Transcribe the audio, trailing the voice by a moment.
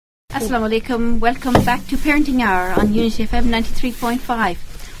Assalamu alaikum. Welcome back to Parenting Hour on Unity FM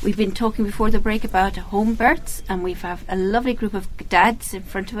 93.5. We've been talking before the break about home births, and we have a lovely group of dads in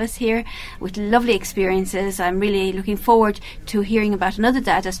front of us here with lovely experiences. I'm really looking forward to hearing about another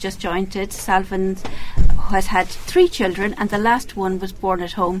dad that's just joined it. Salvan has had 3 children, and the last one was born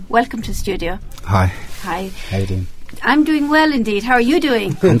at home. Welcome to the studio. Hi. Hi. How you doing? I'm doing well indeed. How are you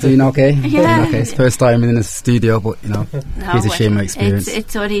doing? I'm doing okay. Yeah. Doing okay. It's the first time in the studio, but please share my experience.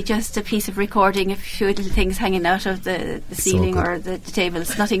 It's only just a piece of recording, a few little things hanging out of the ceiling or the table.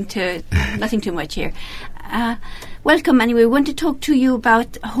 It's nothing too much here. Welcome anyway. We want to talk to you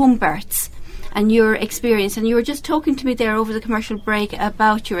about home births and your experience, and you were just talking to me there over the commercial break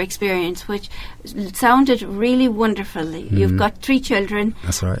about your experience, which sounded really wonderful. You've got 3 children.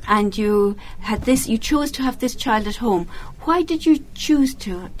 That's right. And you had this. You chose to have this child at home. Why did you choose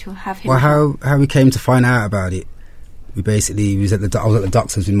to have him? Well, how we came to find out about it, I was at the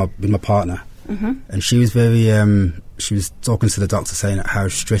doctor's with my partner, and she was she was talking to the doctor saying how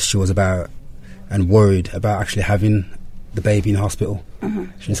stressed she was about and worried about actually having the baby in the hospital.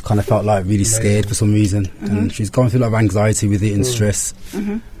 She just kind of felt like really scared for some reason, and she's going through a lot of anxiety with it and stress.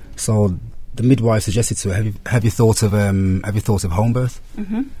 So the midwife suggested to her, have you thought of home birth?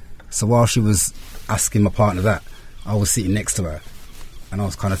 So while she was asking my partner that, I was sitting next to her, and I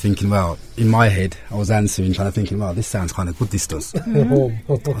was kind of thinking, well, in my head I was answering, kind of thinking, well, this sounds kind of good, this does. I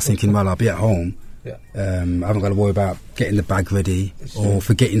was thinking, well, I'll be at home. I haven't got to worry about getting the bag ready or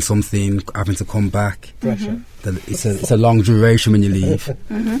forgetting something, having to come back. It's a long duration when you leave.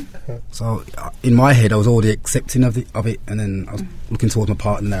 So in my head I was already accepting of it, and then I was looking towards my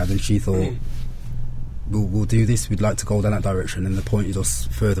partner now, and she thought, we'll do this, we'd like to go down that direction, and the point is us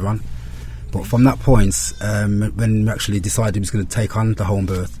further on. But from that point, when we actually decided we was going to take on the home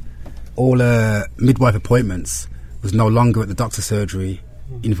birth, all midwife appointments was no longer at the doctor's surgery,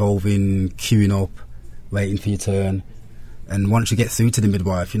 involving queuing up, waiting for your turn. And once you get through to the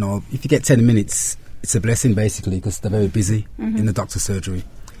midwife, if you get 10 minutes, it's a blessing basically, because they're very busy in the doctor's surgery.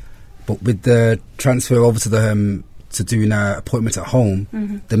 But with the transfer over to doing an appointment at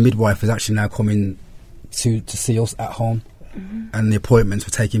home, the midwife is actually now coming to see us at home, and the appointments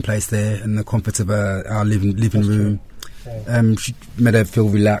were taking place there in the comfort of our living room. She made her feel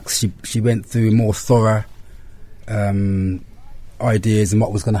relaxed. She went through more thorough ideas and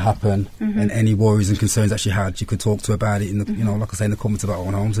what was going to happen, and any worries and concerns that she had, she could talk to about it in the like I say, in the comfort of our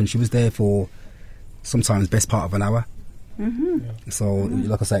own homes. And she was there for sometimes best part of an hour. So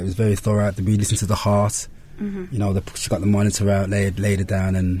like I say, it was very thorough. We listened to the heart. She got the monitor out, laid it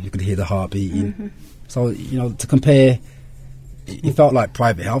down, and you could hear the heart beating. So to compare, it felt like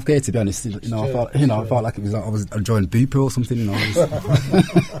private healthcare, to be honest. I felt like it was like I was enjoying Bupa or something.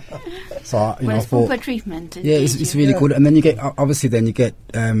 So I thought, Bupa treatment. It's really good. And then you get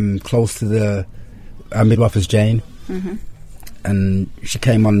close to our midwife was Jane, and she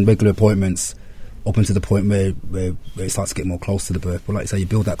came on regular appointments up until the point where it starts to get more close to the birth. But like I say, you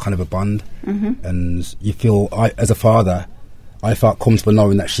build that kind of a bond, and you feel, as a father, I felt comfortable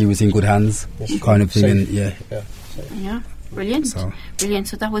knowing that she was in good hands, kind of thing. Yeah. Brilliant. Brilliant.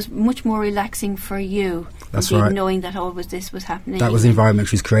 So that was much more relaxing for you. That's right. Knowing that this was happening. That was the environment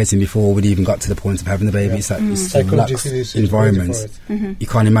she was creating before we'd even got to the point of having the baby. It's that it's a relaxed environment. You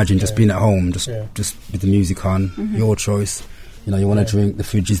can't imagine just being at home, just with the music on, your choice. You want to drink, the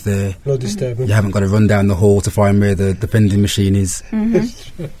fridge is there. No disturbance. You haven't got to run down the hall to find where the vending machine is.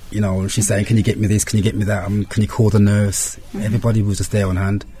 She's saying, can you get me this, can you get me that, can you call the nurse? Everybody was just there on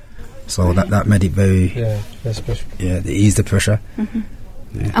hand. So that made it very... that's special. It eased the pressure.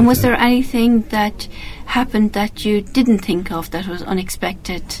 And was there anything that happened that you didn't think of that was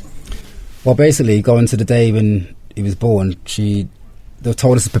unexpected? Well, basically, going to the day when he was born, they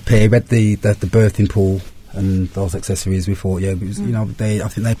told us to prepare. We had the birthing pool and those accessories. We thought, it was, I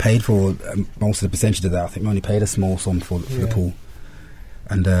think they paid for most of the percentage of that. I think we only paid a small sum for the pool.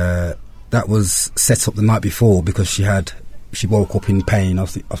 And that was set up the night before because she woke up in pain. I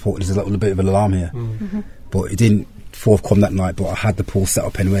thought there's a little bit of an alarm here. But it didn't forthcome that night, but I had the pool set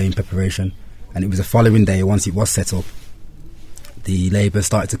up anyway in preparation. And it was the following day, once it was set up, the labour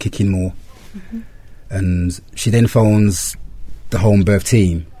started to kick in more. And she then phones the home birth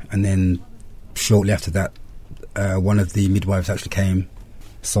team, and then shortly after that, one of the midwives actually came.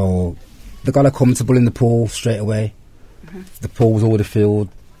 So they got her comfortable in the pool straight away. The pool was already filled,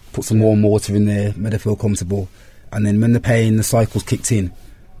 put some warm water in there, made her feel comfortable. And then when the cycles kicked in,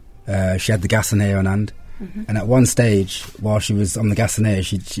 she had the gas and air on hand. And at one stage, while she was on the gas and air,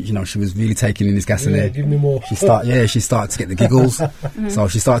 she was really taking in this gas and air. Give me more. She started to get the giggles. So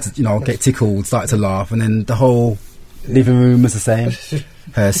she started to, get tickled, started to laugh, and then the whole living room was the same.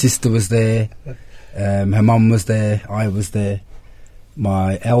 Her sister was there. Her mum was there. I was there.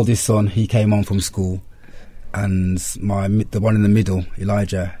 My eldest son, he came home from school, and the one in the middle,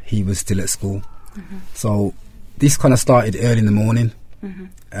 Elijah, he was still at school. So this kind of started early in the morning,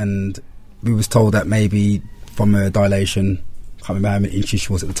 and we was told that maybe from a dilation, can't remember how many inches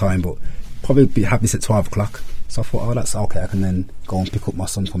she was at the time, but probably have this at 12 o'clock. So I thought, oh, that's okay, I can then go and pick up my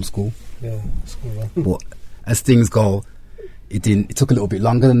son from school. Yeah, school. But as things go, it took a little bit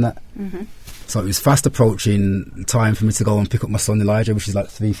longer than that. So it was fast approaching time for me to go and pick up my son Elijah, which is like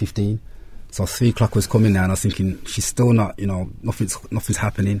 3:15. So 3 o'clock was coming now, and I was thinking, she's still not, nothing's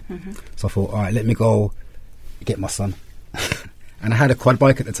happening. So I thought, all right, let me go get my son. And I had a quad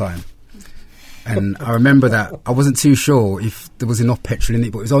bike at the time. And I remember that I wasn't too sure if there was enough petrol in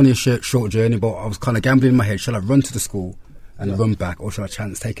it, but it was only a short journey. But I was kind of gambling in my head, shall I run to the school and run back, or shall I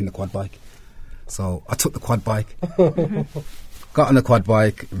chance taking the quad bike? So I took the quad bike, got on the quad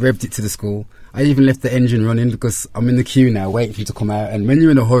bike, revved it to the school. I even left the engine running because I'm in the queue now waiting for him to come out. And when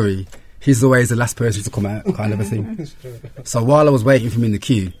you're in a hurry, he's always the last person to come out, kind of a thing. So while I was waiting for him in the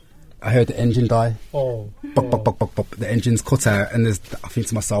queue, I heard the engine die. Bop, bop, bop, bop, bop. The engine's cut out, and I think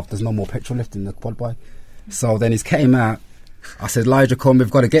to myself, there's no more petrol left in the quad bike. So then he came out. I said, Elijah, come, we've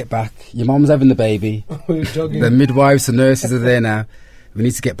got to get back. Your mum's having the baby. The midwives and nurses are there now. We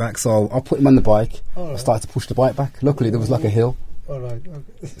need to get back. So I put him on the bike. I started to push the bike back. Luckily, there was like a hill. Okay.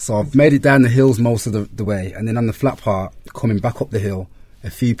 So I've made it down the hills most of the way. And then on the flat part, coming back up the hill, a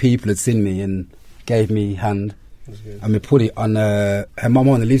few people had seen me and gave me hand. And we put it on her mum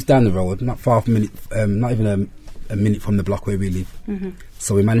only lives down the road, not far from not even a minute from the block where we live.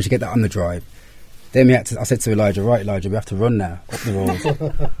 So we managed to get that on the drive. Then I said to Elijah, right, Elijah, we have to run now up the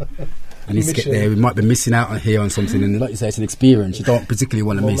road. I need to get there. We might be missing out on here on something. And like you say, it's an experience you don't particularly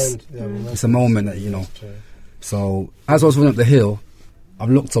want to miss. It's a moment that, So as I was running up the hill, I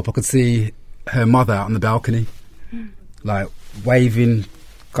looked up, I could see her mother out on the balcony, like waving,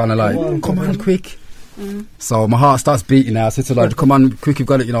 kind of like, come on, quick. So my heart starts beating now. I said to Elijah, come on, quick, you've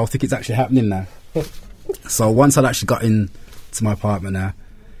got it, I think it's actually happening now. So once I'd actually got in to my apartment now,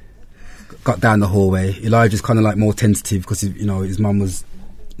 got down the hallway, Elijah's kind of like more tentative because, his mum was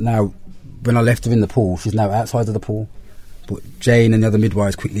now, when I left her in the pool, she's now outside of the pool. But Jane and the other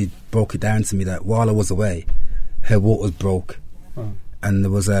midwives quickly broke it down to me that while I was away, her waters broke and there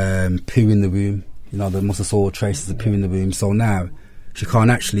was poo in the room. They must have saw traces of poo in the room. So now she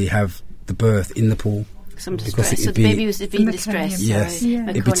can't actually have the birth in the pool. Some distress. So the baby was being distressed. Yes,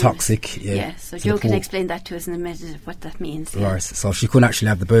 it'd be toxic. Yeah. So Joe can explain that to us in a minute, what that means. Yeah. Right. So she couldn't actually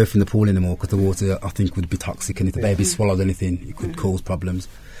have the birth in the pool anymore because the water, I think, would be toxic, and if the baby swallowed anything, it could cause problems.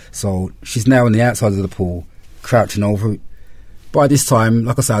 So she's now on the outside of the pool, crouching over it. By this time,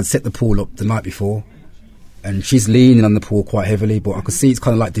 like I said, I'd set the pool up the night before, and she's leaning on the pool quite heavily, but I could see it's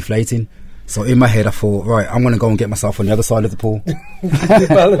kind of like deflating. So in my head, I thought, right, I'm going to go and get myself on the other side of the pool.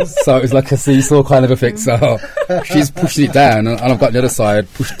 So it was like a seesaw kind of effect. So she's pushing it down, and I've got the other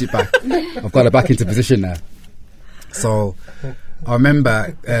side, pushed it back. I've got her back into position now. So I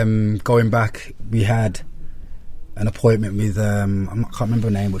remember going back, we had an appointment with, I can't remember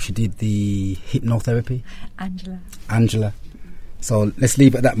her name, but she did the hypnotherapy. Angela. So let's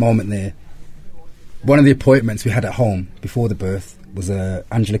leave it at that moment there. One of the appointments we had at home before the birth was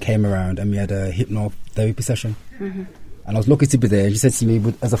Angela came around and we had a hypnotherapy session. And I was lucky to be there. And she said to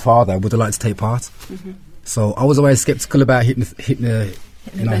me, as a father, would I like to take part? So I was always sceptical about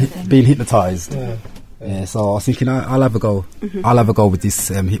being hypnotised. Yeah, so I was thinking, I'll have a go. I'll have a go with this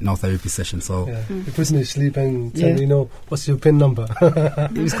hypnotherapy session. So the person is sleeping, tell me, what's your PIN number?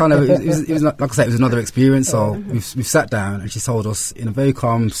 It was kind of, it was like I said, it was another experience. So we've sat down and she told us in a very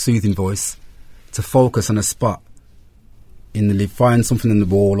calm, soothing voice to focus on a spot in the live, find something in the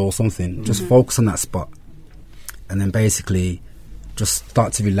wall or something, just focus on that spot, and then basically just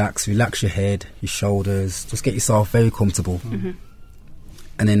start to relax your head, your shoulders, just get yourself very comfortable.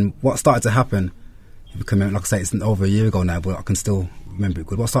 And then what started to happen, like I say, it's over a year ago now, but I can still remember it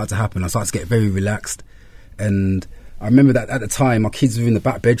good. What started to happen, I started to get very relaxed, and I remember that at the time my kids were in the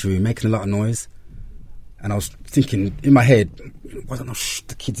back bedroom making a lot of noise, and I was thinking in my head, why don't I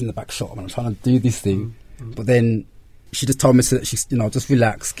the kids in the back shut up, and I'm trying to do this thing. But then she just told me to, just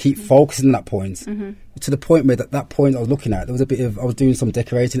relax, keep focusing on that point. To the point where that point I was looking at, there was a bit of, I was doing some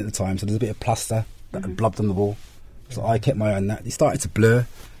decorating at the time, so there was a bit of plaster that had blobbed on the wall. So I kept my eye on that. It started to blur.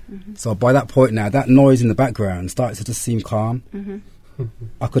 So by that point now, that noise in the background started to just seem calm.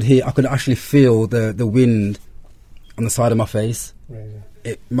 I could actually feel the wind on the side of my face.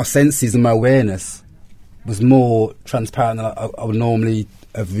 My senses and my awareness was more transparent than I would normally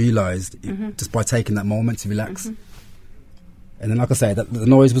have realised just by taking that moment to relax. And then, like I say, the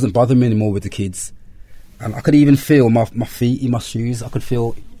noise wasn't bothering me anymore with the kids. And I could even feel my feet in my shoes. I could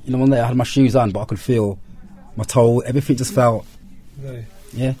feel, one day I had my shoes on, but I could feel my toe. Everything just felt,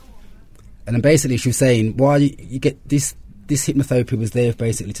 yeah. And then basically she was saying, why you get this hypnotherapy was there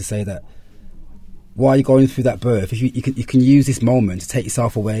basically to say that, while you're going through that birth, if you can use this moment to take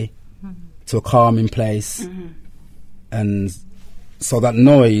yourself away to a calming place. And so that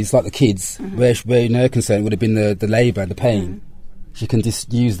noise, like the kids, where in her concern would have been the labour, the pain, she can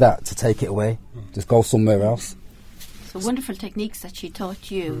just use that to take it away, just go somewhere else. So wonderful techniques that she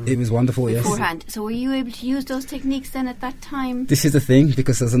taught you. It was wonderful, beforehand. Yes. So were you able to use those techniques then at that time? This is the thing,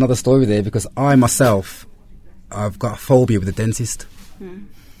 because there's another story there, because I myself, I've got a phobia with the dentist.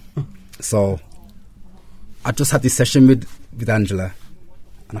 So I just had this session with Angela,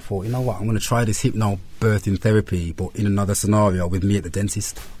 and I thought, you know what, I'm going to try this hypnobirthing therapy, but in another scenario with me at the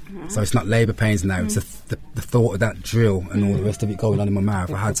dentist. So it's not labour pains now, it's the thought of that drill and all the rest of it going on in my mouth.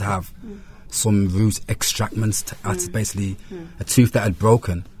 I had to have some root extractments. I had to basically, a tooth that had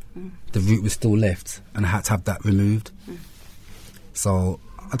broken, the root was still left, and I had to have that removed. So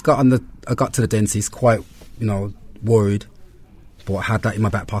I got to the dentist quite, worried, but I had that in my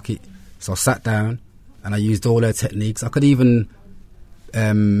back pocket. So I sat down and I used all her techniques. I could even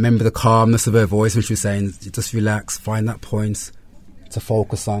remember the calmness of her voice when she was saying, just relax, find that point to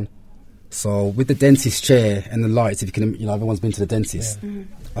focus on. So with the dentist chair and the lights, if you can, everyone's been to the dentist,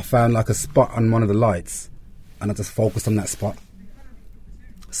 I found like a spot on one of the lights and I just focused on that spot.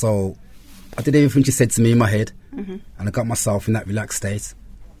 So I did everything she said to me in my head, and I got myself in that relaxed state.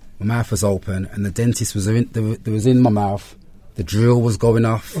 My mouth was open and the dentist was in my mouth. The drill was going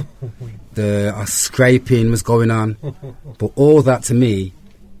off, the scraping was going on, but all that to me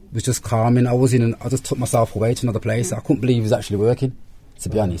was just calming. I just took myself away to another place. I couldn't believe it was actually working, to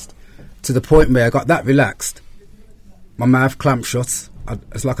be honest. To the point where I got that relaxed, my mouth clamped shut.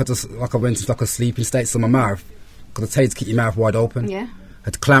 It's like I went into like a sleeping state. So my mouth, because it takes to keep your mouth wide open,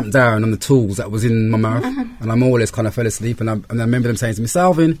 had clamped down on the tools that was in my mouth, and I more or less kind of fell asleep. And I remember them saying to me,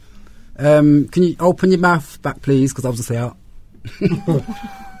 "Salvin, can you open your mouth back, please?" Because I was just out.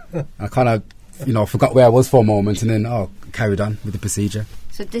 I kind of, forgot where I was for a moment, and then carried on with the procedure.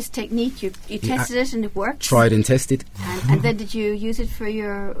 So this technique, you tested it and it worked? Tried and tested. And then did you use it for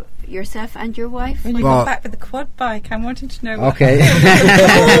yourself and your wife? When you got back with the quad bike, I'm wanting to know. Okay.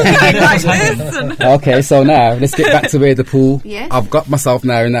 Like okay, so now let's get back to where the pool. Yes. I've got myself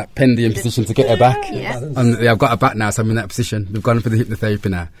now in that pending position to get her back. Yes. And I've got her back now, so I'm in that position. We've gone for the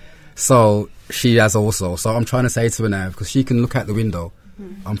hypnotherapy now. So she has also. So I'm trying to say to her now, because she can look out the window.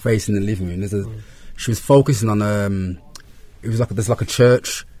 I'm facing the living room. She was focusing on it was like there's like a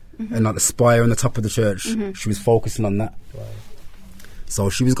church and like the spire on the top of the church. She was focusing on that. Wow. So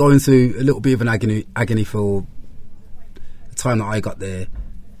she was going through a little bit of an agony for the time that I got there,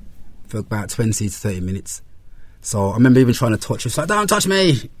 for about 20 to 30 minutes. So I remember even trying to touch her. She's like, "Don't touch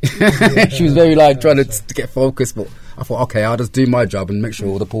me!" She was very trying to get focused, but I thought, okay, I'll just do my job and make sure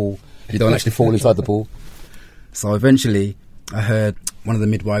you don't actually fall inside the pool. So eventually I heard one of the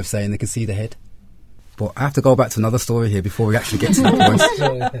midwives saying they can see the head. But I have to go back to another story here before we actually get to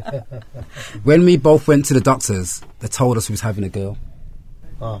that point. When we both went to the doctors, they told us we was having a girl.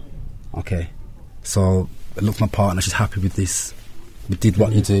 Oh. Okay. So I looked at my partner, she's happy with this. We did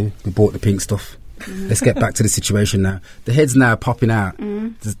what you do. We bought the pink stuff. Let's get back to the situation now. The head's now popping out.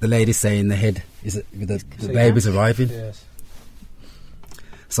 The lady's saying the head the baby's arriving. Yes.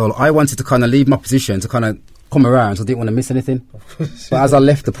 So I wanted to kind of leave my position to kind of come around, so I didn't want to miss anything. But as I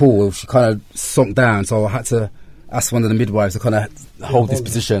left the pool, she kind of sunk down, so I had to ask one of the midwives to kind of hold this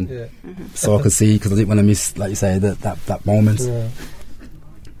position so I could see, because I didn't want to miss, like you say, that moment. Yeah.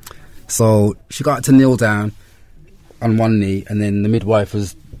 So she got to kneel down on one knee, and then the midwife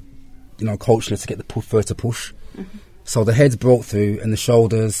was, coaching her to get the for her to push. So the head's brought through and the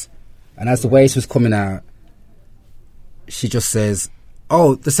shoulders, and as the waist was coming out, she just says,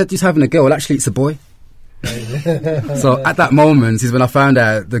 "Oh, they said he's having a girl. Well, actually, it's a boy." So at that moment is when I found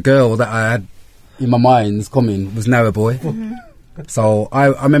out the girl that I had in my mind coming was now a boy. So I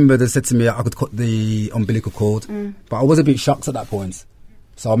remember they said to me I could cut the umbilical cord, but I was a bit shocked at that point.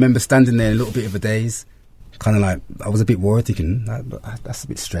 So I remember standing there in a little bit of a daze, kind of like, I was a bit worried, thinking that's a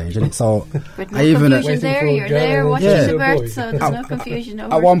bit strange, isn't it? So but no confusion there. You're there watching the birth, so there's no confusion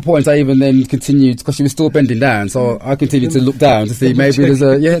over. At one point, I even then continued, because she was still bending down, so I continued to look down to see maybe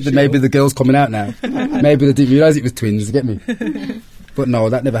maybe the girl's coming out now. Maybe they didn't realise it was twins. You get me? But no,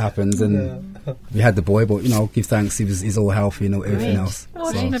 that never happens, and we had the boy. But give thanks, he's all healthy and everything else.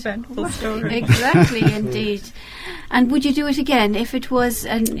 What an eventful story! Exactly, indeed. And would you do it again if it was?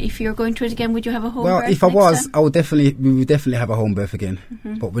 And if you're going to it again, would you have a home birth? Well, if I was, I would definitely. We would definitely have a home birth again.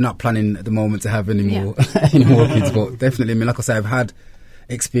 But we're not planning at the moment to have any more kids. But definitely, I mean, like I say, I've had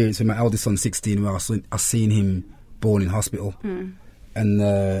experience with my eldest son, 16, where I've seen him born in hospital, and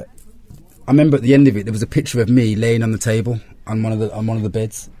I remember at the end of it, there was a picture of me laying on the table on one of the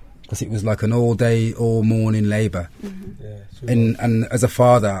beds, because it was like an all morning labour, and as a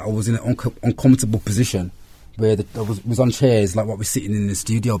father, I was in an uncomfortable position where I was on chairs like what we're sitting in the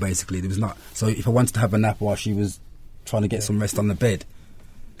studio. Basically, there was not. So if I wanted to have a nap while she was trying to get some rest on the bed,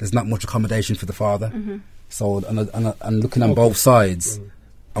 there's not much accommodation for the father. So and looking on both sides,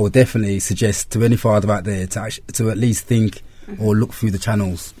 I would definitely suggest to any father out there to at least think or look through the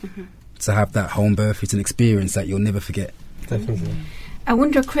channels to have that home birth. It's an experience that you'll never forget. Definitely. I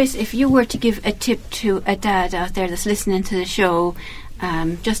wonder, Chris, if you were to give a tip to a dad out there that's listening to the show,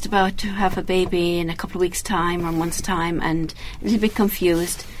 just about to have a baby in a couple of weeks' time or months' time and a little bit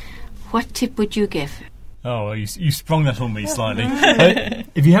confused, what tip would you give? Oh, you sprung that on me slightly.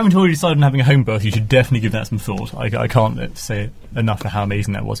 If you haven't already decided on having a home birth, you should definitely give that some thought. I can't say enough for how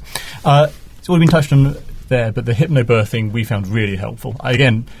amazing that was. It's already been touched on there, but the hypnobirthing we found really helpful.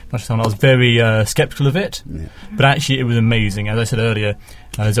 Again, much as I was very sceptical of it, but actually it was amazing. As I said earlier,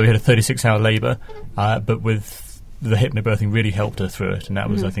 Zoe had a 36-hour labour, but with the hypnobirthing really helped her through it, and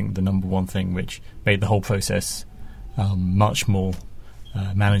that was, I think, the number one thing which made the whole process much more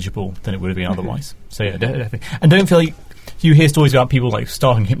manageable than it would have been otherwise. So yeah, definitely. And don't feel like you hear stories about people like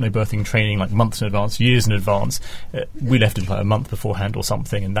starting hypnobirthing training like months in advance, years in advance. We left it like a month beforehand or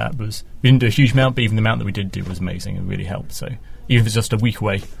something, and that was, we didn't do a huge amount, but even the amount that we did do was amazing and really helped. So even if it's just a week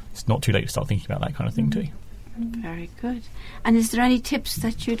away, it's not too late to start thinking about that kind of thing too. Very good. And is there any tips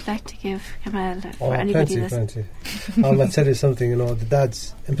that you'd like to give, Kamal, for anybody plenty. I'll tell you something, the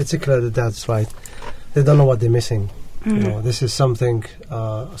dads, in particular the dads, right, they don't know what they're missing. This is something,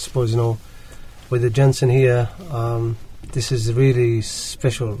 I suppose, with the gents in here, this is really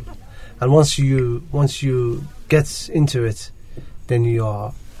special. And once you get into it, then you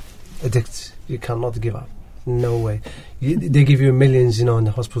are addicted. You cannot give up. No way. They give you millions, in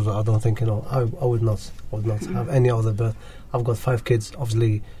the hospital. I don't think, I would not have any other birth. I've got 5 kids.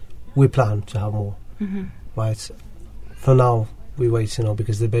 Obviously, we plan to have more. Right? For now, we wait,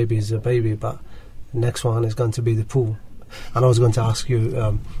 because the baby is a baby, but the next one is going to be the pool. And I was going to ask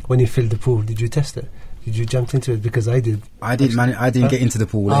you, when you filled the pool, did you test it? Did you jump into it? Because I did. I didn't get into the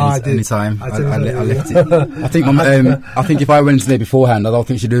pool any time. I left it. I think I think if I went into there beforehand, I don't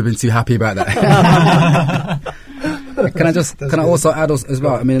think she'd have been too happy about that. Can I also add as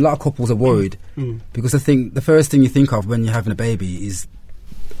well? I mean, a lot of couples are worried because the first thing you think of when you're having a baby is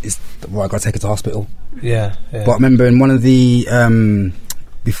I got to take her to hospital. Yeah. But I remember in one of the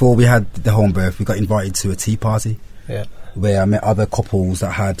before we had the home birth, we got invited to a tea party. Yeah. Where I met other couples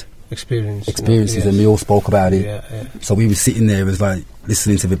that had experiences, and we all spoke about it. Yeah. So we were sitting there, it was like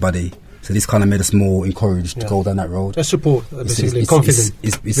listening to everybody. So this kind of made us more encouraged to go down that road. A support, basically, confident.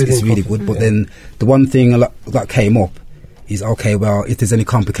 It's really good. But then the one thing that came up is, okay, well, if there's any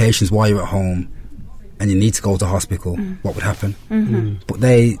complications while you're at home and you need to go to hospital, what would happen? But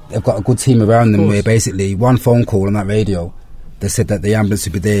they've got a good team around them where basically one phone call on that radio, they said that the ambulance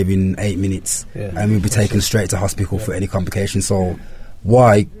would be there in 8 minutes and we'd be taken straight to hospital for any complications. So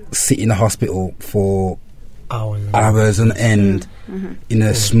why sit in the hospital for hours on end in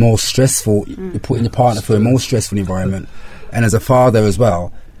a more stressful, you're putting your partner through a more stressful environment. And as a father as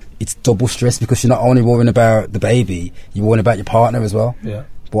well, it's double stress because you're not only worrying about the baby, you're worrying about your partner as well.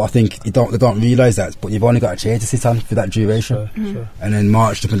 But I think they don't realise that, but you've only got a chair to sit on for that duration. Sure. And then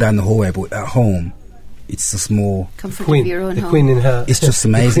marched up and down the hallway. But at home, it's just more comfort of your own home. Queen in her. It's just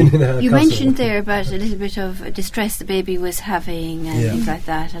amazing. You mentioned there about a little bit of distress the baby was having and things like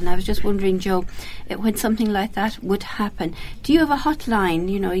that, and I was just wondering, Joe, when something like that would happen, do you have a hotline?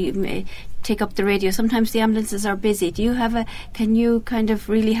 You may take up the radio. Sometimes the ambulances are busy. Can you kind of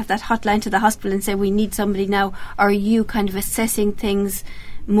really have that hotline to the hospital and say we need somebody now? Or are you kind of assessing things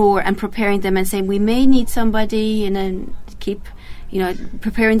more and preparing them and saying we may need somebody and keep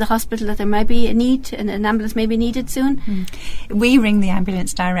preparing the hospital that there might be a need and an ambulance may be needed soon? We ring the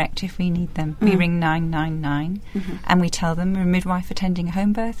ambulance direct if we need them. We ring 999 and we tell them we're a midwife attending a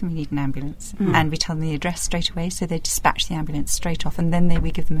home birth and we need an ambulance. And we tell them the address straight away, so they dispatch the ambulance straight off, and then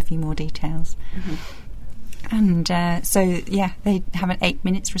we give them a few more details. And they have an 8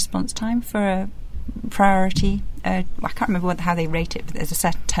 minutes response time for priority. I can't remember how they rate it, but there's a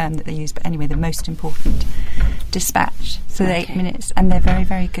certain term that they use. But anyway, the most important dispatch. So they're 8 minutes, and they're very,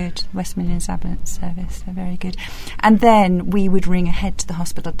 very good. West Midlands Ambulance Service, they're very good. And then we would ring ahead to the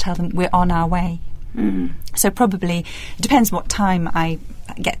hospital to tell them we're on our way. So probably, it depends what time I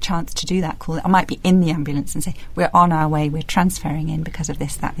get a chance to do that call. I might be in the ambulance and say, we're on our way, we're transferring in because of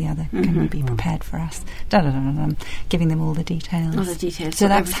this, that, the other. Can you be prepared for us? Giving them all the details. All the details. So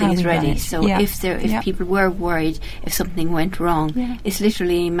that's everything is ready. So if people were worried, if something went wrong, it's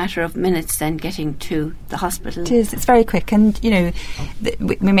literally a matter of minutes then getting to the hospital. It is. It's very quick. And,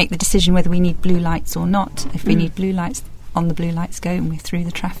 we make the decision whether we need blue lights or not. If we need blue lights, on the blue lights go, and we're through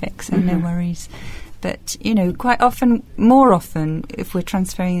the traffic, so no worries. But, quite often, more often, if we're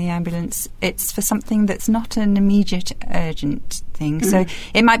transferring the ambulance, it's for something that's not an immediate urgent thing. So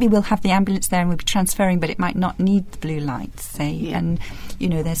it might be we'll have the ambulance there and we'll be transferring, but it might not need the blue lights, say, and,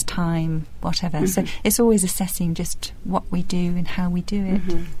 there's time, whatever. So it's always assessing just what we do and how we do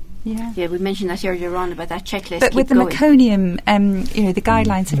it. Yeah, we mentioned that earlier on about that checklist. But with the meconium, the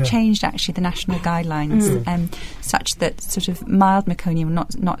guidelines have changed, actually, the national guidelines, such that sort of mild meconium,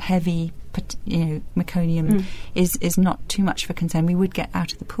 not heavy, but meconium is not too much of a concern. We would get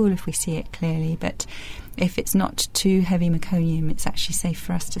out of the pool if we see it clearly, but if it's not too heavy meconium, it's actually safe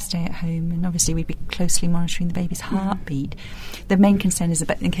for us to stay at home. And obviously we'd be closely monitoring the baby's heartbeat. The main concern is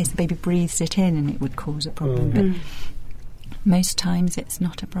in case the baby breathes it in and it would cause a problem. But most times it's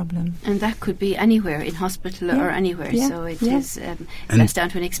not a problem. And that could be anywhere, in hospital or anywhere. So it is that's down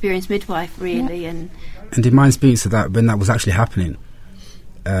to an experienced midwife, really. And in my experience of that, when that was actually happening,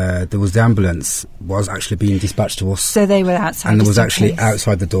 there was the ambulance was actually being dispatched to us. So they were outside, and it was actually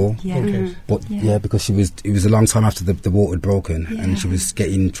outside the door. But because it was a long time after the water had broken, and she was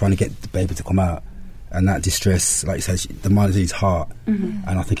trying to get the baby to come out, and that distress, like you said, the monitor his heart, and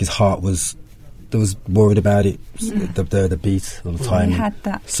I think his heart was worried about it, the beat all the time. We had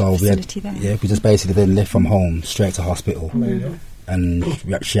that facility there. Yeah, we just basically then left from home straight to hospital, and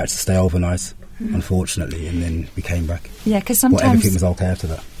she had to stay overnight. Unfortunately, and then we came back. Yeah, because sometimes everything was okay after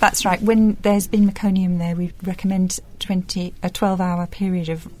that. That's right. When there's been meconium there, we recommend a 12-hour period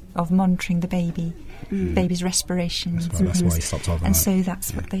of monitoring the baby's respirations. That's why he stopped overnight. And so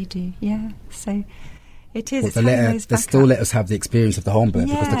that's what they do. Yeah. So it is. But they still let us have the experience of the home birth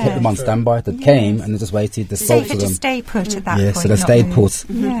because they kept them on standby. They came and they just waited. They spoke to them. To stay put at that point. Yeah, so they stayed put.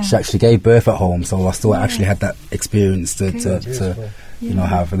 She actually gave birth at home, so I still actually had that experience to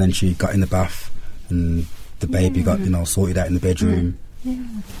have. And then she got in the bath. And the baby got, sorted out in the bedroom.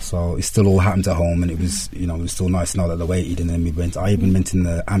 So it still all happened at home, and it was, it was still nice to know that they waited. And then I even went in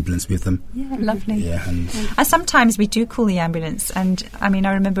the ambulance with them. Yeah, lovely. Yeah, and sometimes we do call the ambulance. And I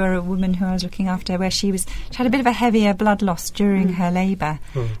remember a woman who I was looking after where she had a bit of a heavier blood loss during her labour,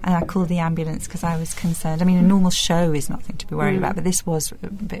 and I called the ambulance because I was concerned. A normal show is nothing to be worried about, but this was a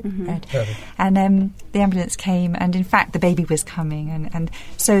bit red. And the ambulance came, and in fact the baby was coming, and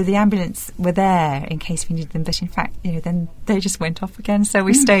so the ambulance were there in case we needed them. But in fact, then they just went off again. So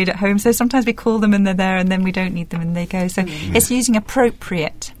we stayed at home. So sometimes we call them and they're there, and then we don't need them and they go. So it's using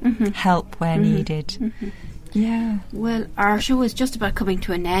appropriate help where needed. Yeah. Well, our show is just about coming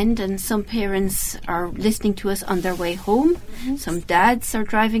to an end, and some parents are listening to us on their way home. Some dads are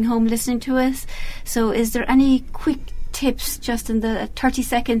driving home listening to us. So is there any quick tips, just in the 30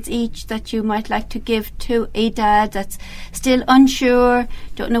 seconds each, that you might like to give to a dad that's still unsure,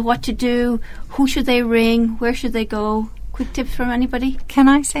 don't know what to do? Who should they ring? Where should they go? Quick tips from anybody? Can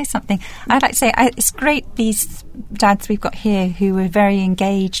I say something? I'd like to say it's great, these dads we've got here who are very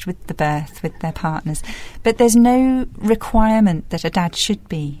engaged with the birth with their partners, but there's no requirement that a dad should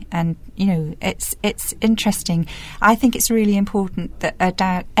be. And it's interesting. I think it's really important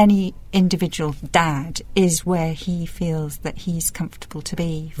that any individual dad is where he feels that he's comfortable to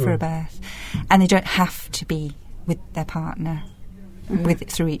be for a birth, and they don't have to be with their partner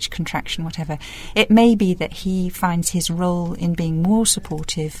through each contraction, whatever. It may be that he finds his role in being more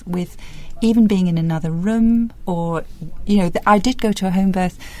supportive with even being in another room, or I did go to a home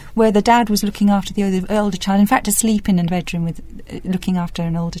birth where the dad was looking after the older child, in fact asleep in a bedroom with looking after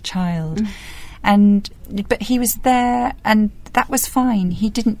an older child, but he was there and that was fine. He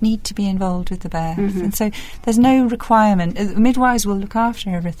didn't need to be involved with the birth, and so there's no requirement. Midwives will look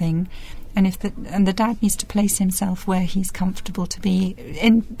after everything. And the dad needs to place himself where he's comfortable to be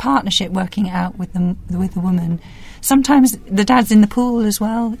in partnership, working out with the woman. Sometimes the dad's in the pool as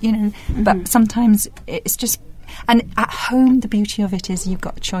well, but sometimes it's just. And at home, the beauty of it is you've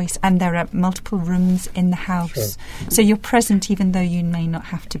got a choice, and there are multiple rooms in the house, so you're present even though you may not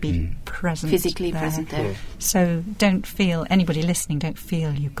have to be present physically there. present there. So anybody listening, don't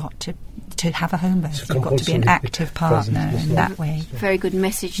feel you've got to to have a home birth, you've got to be an active partner in that way. Very good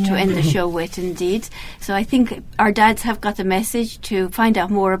message to end the show with, indeed. So I think our dads have got the message to find out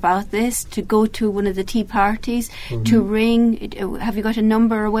more about this, to go to one of the tea parties, to ring. Have you got a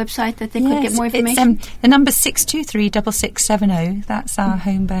number or a website that they could get more information? The number's 623-6670. That's our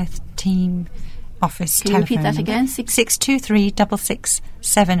home birth team office Can you telephone repeat that number. again?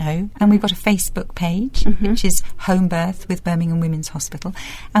 623-6670. And we've got a Facebook page, which is Home Birth with Birmingham Women's Hospital.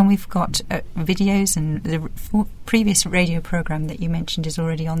 And we've got videos, and the previous radio programme that you mentioned is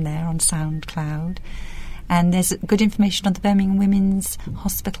already on there on SoundCloud. And there's good information on the Birmingham Women's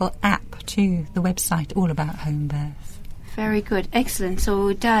Hospital app too, the website, all about home birth. Very good. Excellent.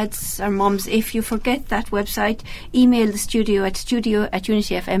 So dads or mums, if you forget that website, email the studio at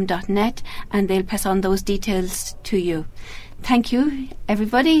unityfm.net and they'll pass on those details to you. Thank you,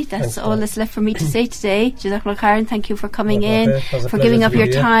 everybody. That's all that's left for me to say today. Jazakallah khairan. Thank you for coming in, for giving up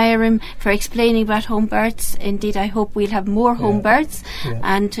your time, for explaining about home births. Indeed, I hope we'll have more home births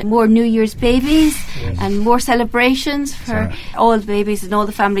and more New Year's babies and more celebrations for all the babies and all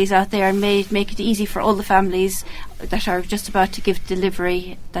the families out there, and make it easy for all the families that are just about to give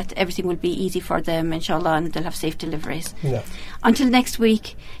delivery, that everything will be easy for them, inshallah, and they'll have safe deliveries. Until next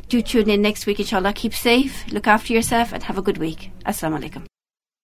week, do tune in next week, inshallah. Keep safe, look after yourself, and have a good week. Assalamu alaikum.